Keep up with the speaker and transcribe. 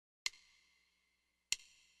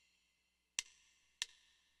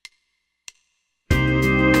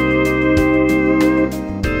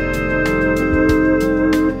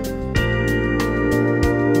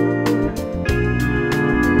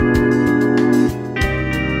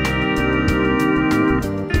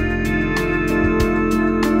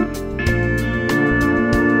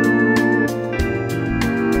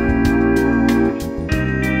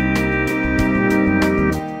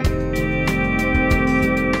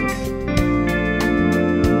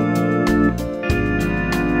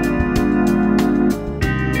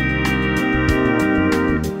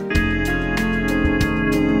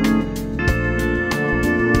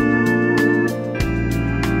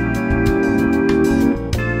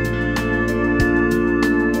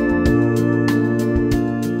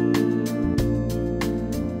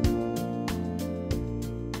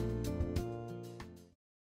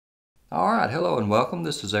welcome.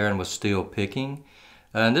 This is Aaron with Steel Picking.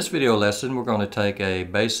 In this video lesson we're going to take a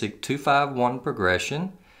basic 2-5-1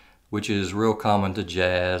 progression, which is real common to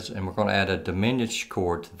jazz, and we're going to add a diminished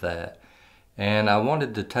chord to that. And I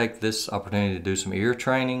wanted to take this opportunity to do some ear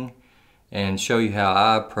training and show you how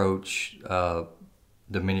I approach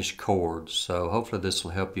diminished chords. So hopefully this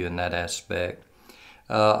will help you in that aspect.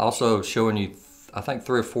 Also showing you I think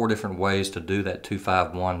 3 or 4 different ways to do that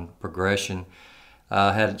 2-5-1 progression.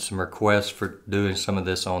 I had some requests for doing some of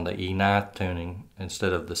this on the E9 tuning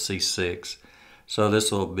instead of the C6. So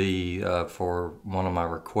this will be for one of my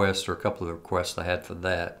requests, or a couple of requests I had for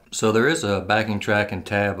that. So there is a backing track and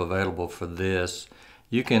tab available for this.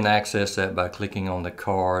 You can access that by clicking on the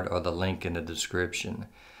card or the link in the description.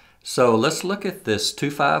 So let's look at this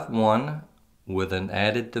 2-5-1 with an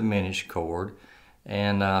added diminished chord,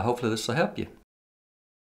 and hopefully this will help you.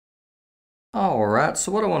 Alright,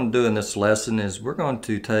 so what I want to do in this lesson is we're going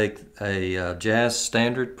to take a jazz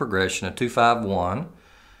standard progression, a 2-5-1,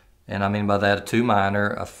 and I mean by that a 2 minor,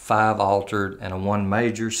 a 5 altered, and a 1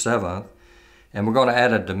 major 7th, and we're going to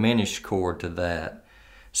add a diminished chord to that.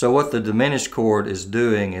 So what the diminished chord is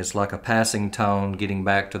doing is like a passing tone getting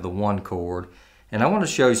back to the 1 chord, and I want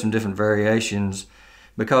to show you some different variations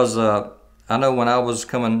because I know when I was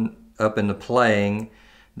coming up into playing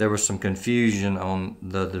there was some confusion on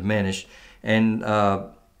the diminished. And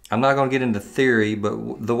I'm not going to get into theory,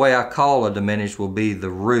 but the way I call a diminished will be the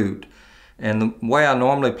root. And the way I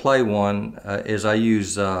normally play one is I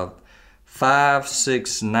use 5,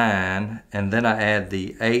 6, 9, and then I add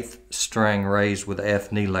the 8th string raised with the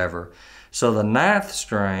F knee lever. So the 9th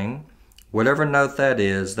string, whatever note that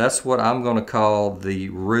is, that's what I'm going to call the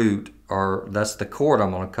root, or that's the chord I'm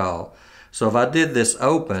going to call. So if I did this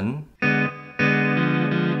open,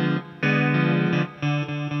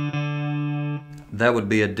 that would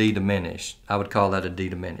be a D diminished. I would call that a D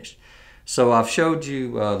diminished. So I've showed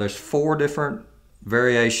you there's 4 different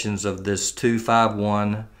variations of this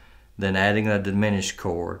 2-5-1, then adding a diminished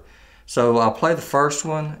chord. So I'll play the first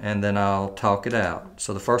one and then I'll talk it out.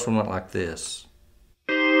 So the first one went like this.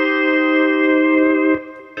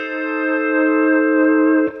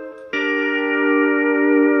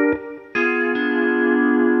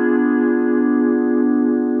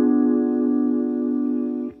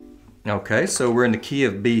 Okay, so we're in the key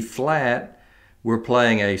of B flat. We're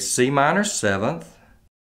playing a C minor 7th,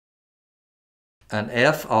 an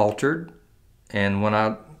F altered, and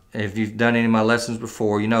if you've done any of my lessons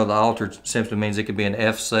before, you know the altered simply means it could be an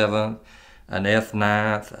F 7th, an F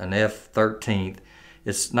 9th, an F 13th.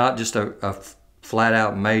 It's not just a flat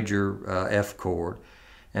out major F chord.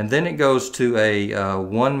 And then it goes to a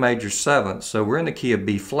 1 major 7th. So we're in the key of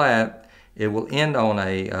B flat. It will end on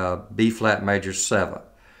a B flat major 7th.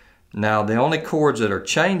 Now the only chords that are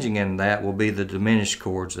changing in that will be the diminished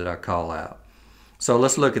chords that I call out. So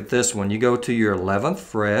let's look at this one. You go to your 11th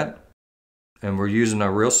fret, and we're using a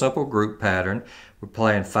real simple group pattern. We're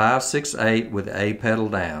playing 5, 6, 8 with A pedal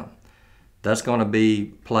down. That's going to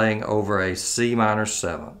be playing over a C minor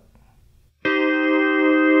 7th.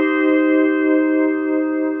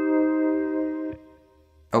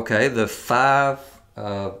 Okay, the 5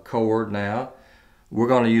 chord now, we're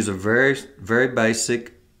going to use a very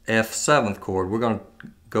basic F 7th chord. We're going to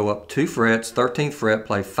go up 2 frets, 13th fret,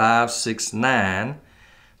 play 5, 6, 9.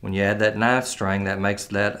 When you add that 9th string, that makes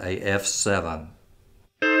that a F7.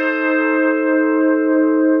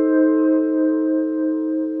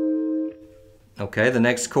 Okay, the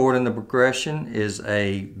next chord in the progression is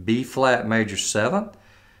a B flat major 7th,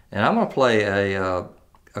 and I'm going to play a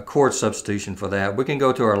chord substitution for that. We can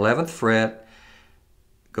go to our 11th fret,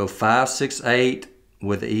 go 5, 6, 8,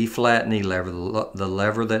 with the E flat knee lever, the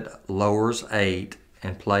lever that lowers 8,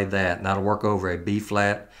 and play that. And that'll work over a B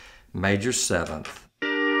flat major 7th.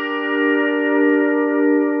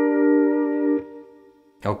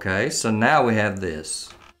 Okay, so now we have this.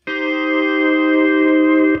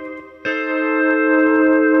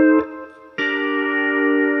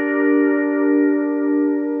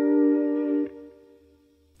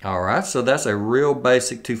 Alright, so that's a real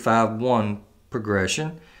basic 2-5-1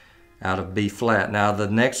 progression out of B flat. Now the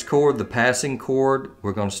next chord, the passing chord,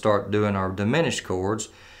 we're going to start doing our diminished chords.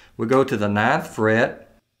 We go to the 9th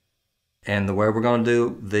fret, and the way we're going to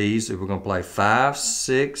do these is we're going to play 5,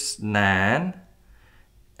 6, 9,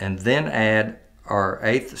 and then add our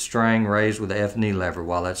 8th string raised with the F knee lever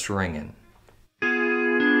while that's ringing.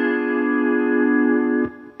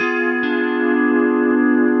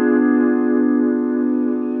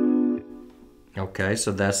 Okay,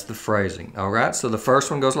 so that's the phrasing. Alright, so the first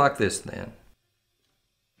one goes like this then.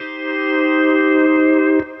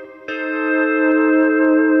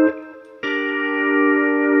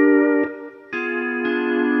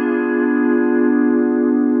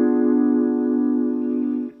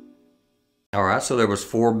 All right, so there was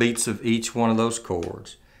 4 beats of each one of those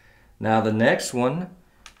chords. Now the next one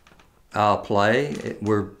I'll play,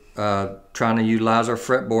 we're trying to utilize our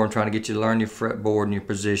fretboard and trying to get you to learn your fretboard and your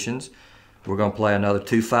positions. We're going to play another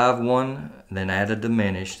 2-5-1, then add a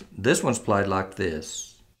diminished. This one's played like this.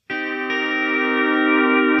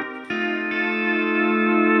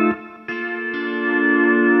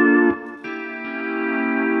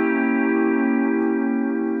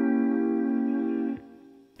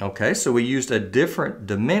 Okay, so we used a different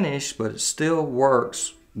diminished, but it still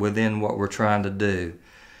works within what we're trying to do.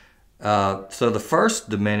 So the first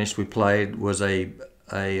diminished we played was a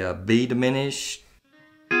B diminished.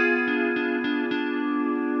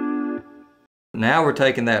 Now we're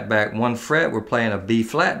taking that back 1 fret, we're playing a B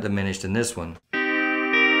flat diminished in this one.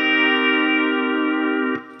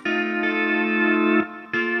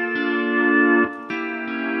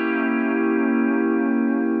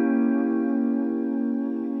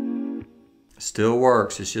 Still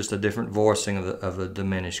works, it's just a different voicing of the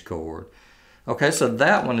diminished chord. Okay, so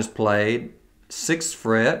that one is played 6th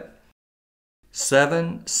fret,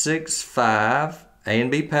 7, 6, 5, A and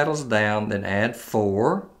B pedals down, then add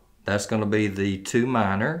 4. That's going to be the 2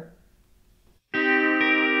 minor.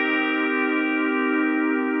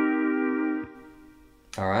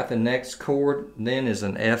 All right, the next chord then is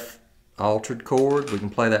an F altered chord. We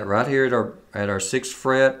can play that right here at our 6th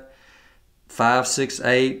fret, 5, 6,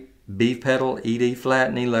 8, B pedal, E, D flat,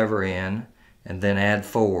 and E lever in, and then add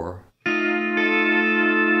 4.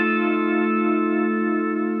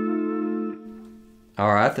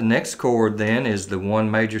 All right, the next chord then is the 1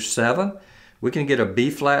 major 7th. We can get a B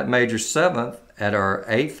flat major 7th at our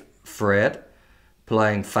 8th fret,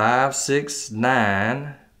 playing 5, 6,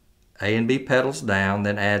 9, A and B pedals down,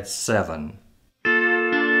 then add 7.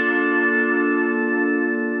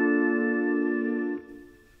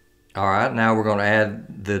 All right, now we're going to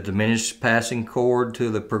add the diminished passing chord to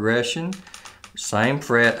the progression. Same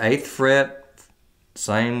fret, 8th fret,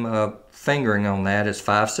 same fingering on that is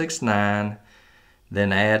 5, 6, 9,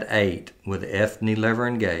 then add 8 with the F and E lever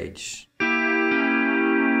engaged.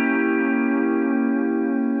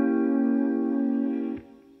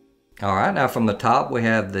 All right, now from the top we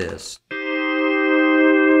have this.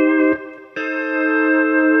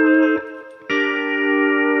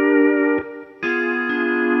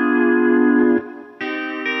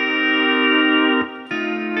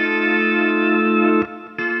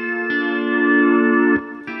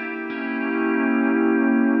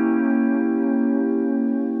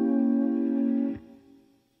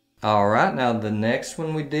 All right, now the next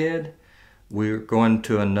one we did, we're going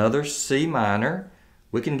to another C minor.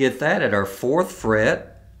 We can get that at our 4th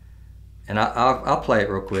fret, and I'll play it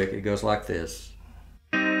real quick. It goes like this.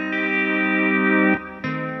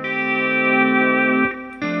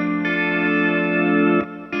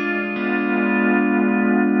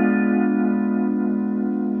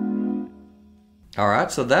 All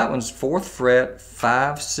right, so that one's 4th fret,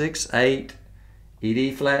 5, 6, 8, E,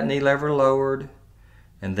 D flat and E lever lowered,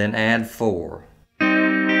 and then add 4.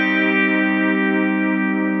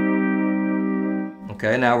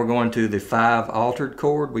 Okay, now we're going to the 5 altered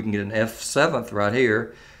chord. We can get an F7th right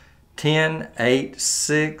here. 10, 8,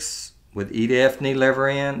 6 with E to F and E lever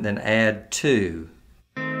in, then add 2.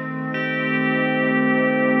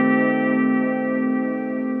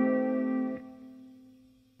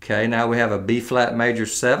 Okay, now we have a B flat major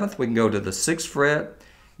 7th. We can go to the 6th fret.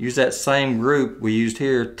 Use that same group we used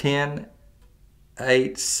here, 10,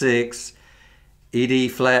 8, 6, E, D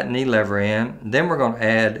flat and E lever in. Then we're going to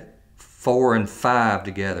add 4 and 5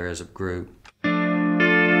 together as a group.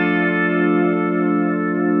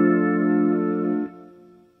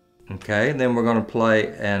 Okay, then we're going to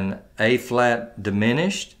play an A flat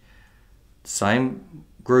diminished. Same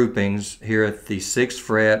groupings here at the 6th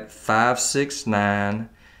fret, 5, 6, 9,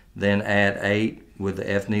 then add 8 with the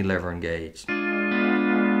F and E lever engaged.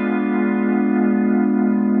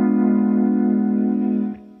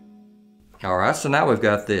 All right, so now we've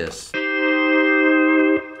got this.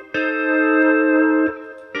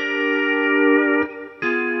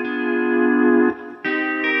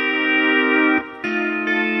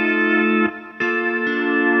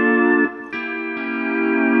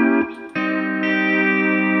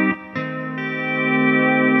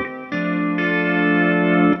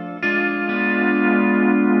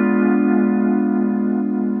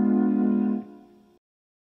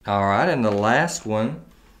 All right, and the last one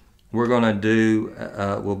we're going to do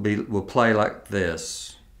we'll play like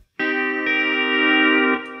this.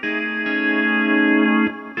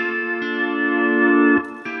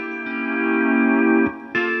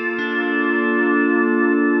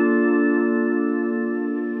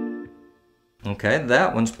 Okay,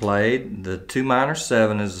 that one's played. The 2 minor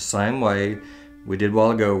 7 is the same way we did a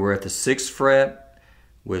while ago. We're at the 6th fret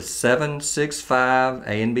with 7, 6, 5,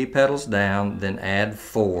 A and B pedals down, then add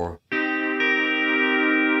 4.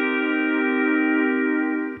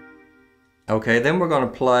 Okay, then we're going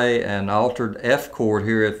to play an altered F chord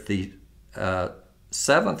here at the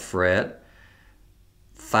 7th fret,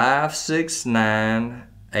 5, 6, 9,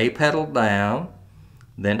 A pedal down,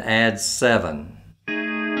 then add 7.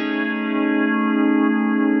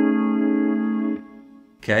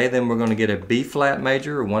 Okay, then we're going to get a B flat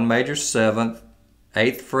major or 1 major 7th,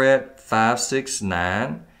 8th fret, 5, 6,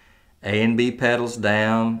 9, A and B pedals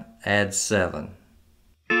down, add 7.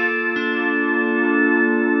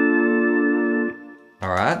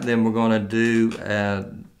 Alright, then we're going to do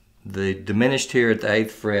the diminished here at the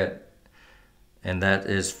 8th fret, and that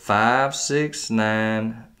is 5, 6,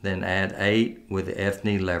 9, then add 8 with the F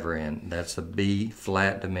knee lever in. That's a B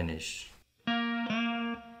flat diminished.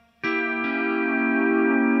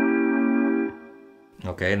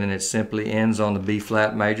 Okay, then it simply ends on the B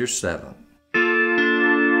flat major 7.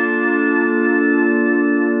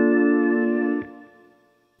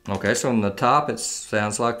 Okay, so on the top it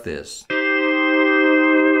sounds like this.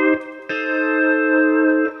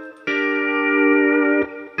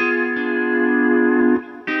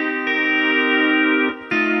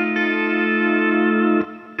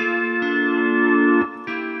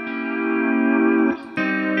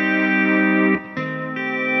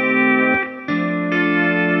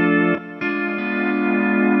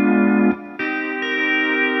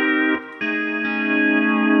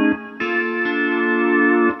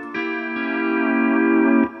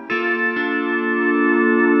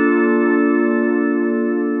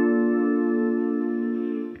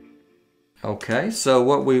 Okay, so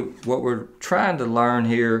what we're trying to learn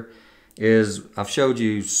here is I've showed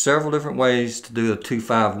you several different ways to do a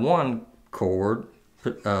 2-5-1 chord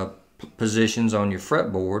positions on your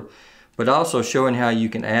fretboard, but also showing how you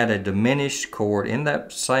can add a diminished chord in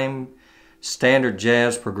that same standard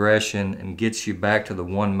jazz progression and gets you back to the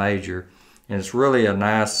 1 major, and it's really a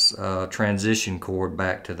nice transition chord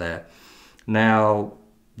back to that. Now,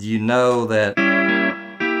 you know that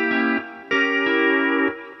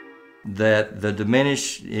the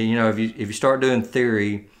diminished, you know, if you start doing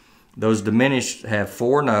theory, those diminished have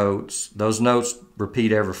 4 notes. Those notes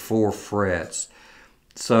repeat every 4 frets.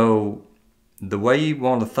 So the way you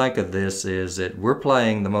want to think of this is that we're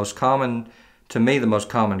playing the most common, to me the most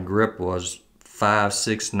common grip was 5,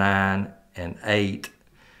 6, 9, and 8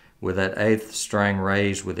 with that 8th string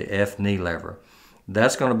raised with the F knee lever.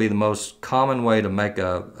 That's going to be the most common way to make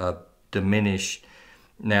a diminished.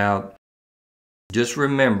 Now, just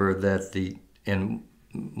remember that in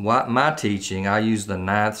my teaching, I use the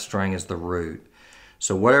 9th string as the root.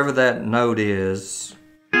 So whatever that note is,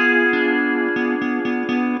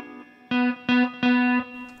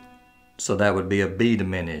 so that would be a B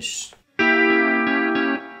diminished.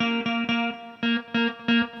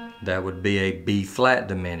 That would be a B flat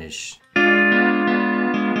diminished.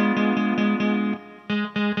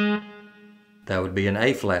 That would be an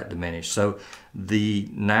A flat diminished. So the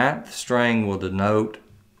 9th string will denote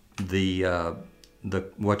the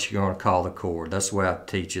what you're going to call the chord. That's the way I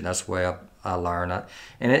teach it. That's the way I learn it,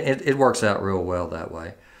 and it works out real well that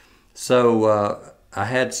way. So I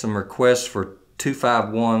had some requests for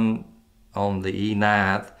 2-5-1 on the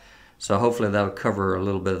E9th, so hopefully that'll cover a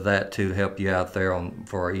little bit of that to help you out there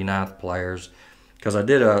for our E9th players. Because I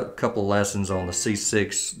did a couple lessons on the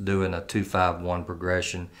C6 doing a 2-5-1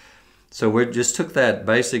 progression. So we just took that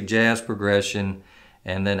basic jazz progression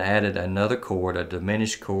and then added another chord, a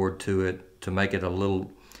diminished chord to it to make it a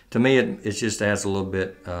little, to me it just adds a little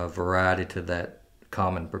bit of variety to that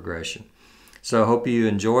common progression. So I hope you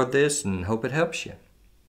enjoyed this and hope it helps you.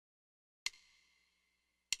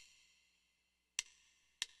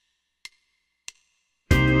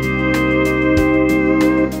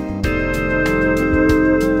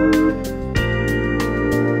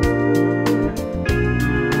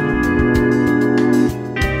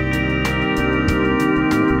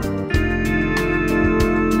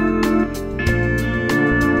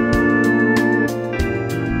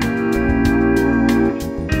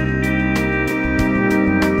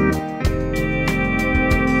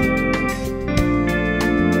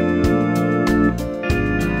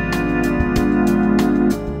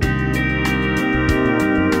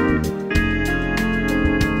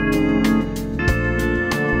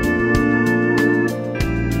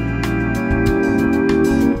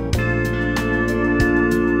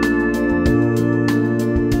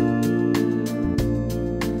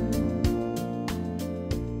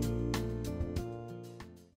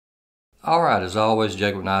 right, as always,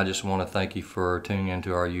 Jacob and I just want to thank you for tuning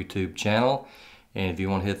into our YouTube channel. And if you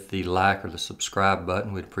want to hit the like or the subscribe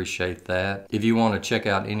button, we'd appreciate that. If you want to check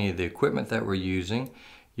out any of the equipment that we're using,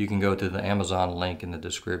 you can go to the Amazon link in the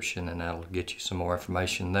description and that'll get you some more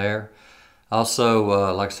information there.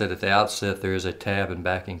 Also, like I said at the outset, there is a tab and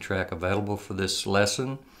backing track available for this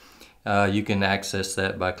lesson. You can access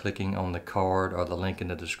that by clicking on the card or the link in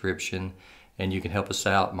the description, and you can help us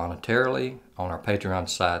out monetarily on our Patreon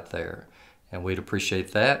site there, and we'd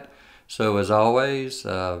appreciate that. So as always,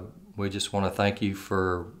 we just want to thank you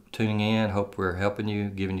for tuning in. Hope we're helping you,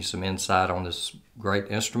 giving you some insight on this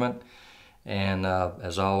great instrument, and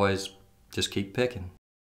as always, just keep picking.